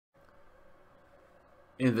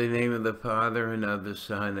In the name of the Father, and of the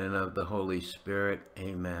Son, and of the Holy Spirit.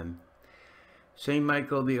 Amen. Saint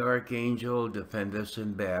Michael the Archangel, defend us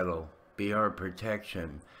in battle. Be our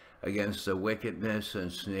protection against the wickedness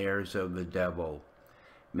and snares of the devil.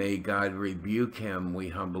 May God rebuke him, we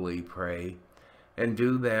humbly pray. And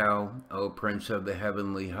do thou, O Prince of the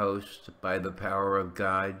heavenly host, by the power of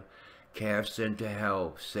God, cast into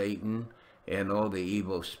hell Satan and all the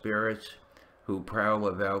evil spirits who prowl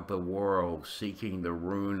about the world, seeking the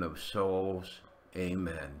ruin of souls.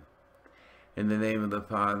 Amen. In the name of the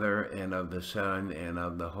Father, and of the Son, and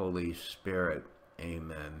of the Holy Spirit.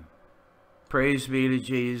 Amen. Praise be to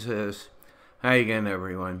Jesus. Hi again,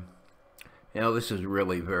 everyone. Now, this is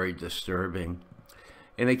really very disturbing.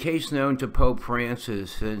 In a case known to Pope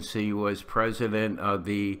Francis since he was president of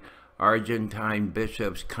the Argentine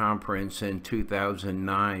Bishops' Conference in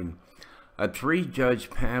 2009, a three-judge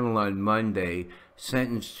panel on Monday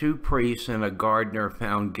sentenced two priests and a gardener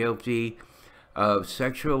found guilty of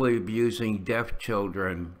sexually abusing deaf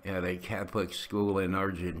children at a Catholic school in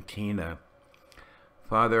Argentina.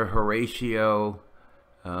 Father Horacio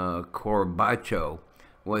Corbacho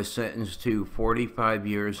was sentenced to 45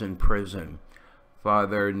 years in prison.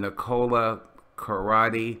 Father Nicola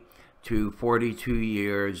Carati to 42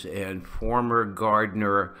 years, and former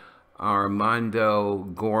gardener Armando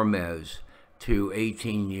Gomez to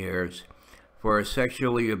 18 years for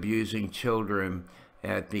sexually abusing children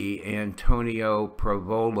at the Antonio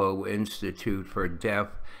Provolo Institute for Deaf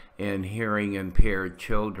and Hearing Impaired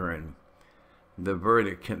Children. The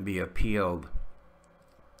verdict can be appealed.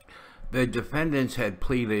 The defendants had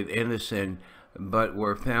pleaded innocent but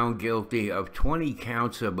were found guilty of 20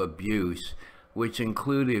 counts of abuse, which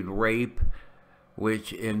included rape,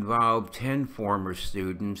 which involved 10 former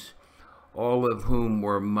students, all of whom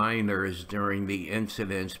were minors during the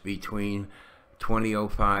incidents between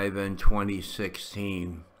 2005 and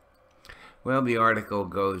 2016. Well, the article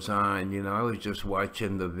goes on. I was just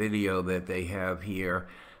watching the video that they have here,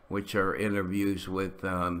 which are interviews with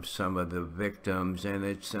some of the victims, and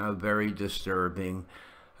it's very disturbing.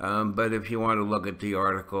 But if you want to look at the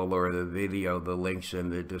article or the video, the link's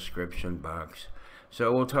in the description box.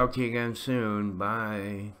 So we'll talk to you again soon.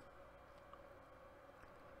 Bye.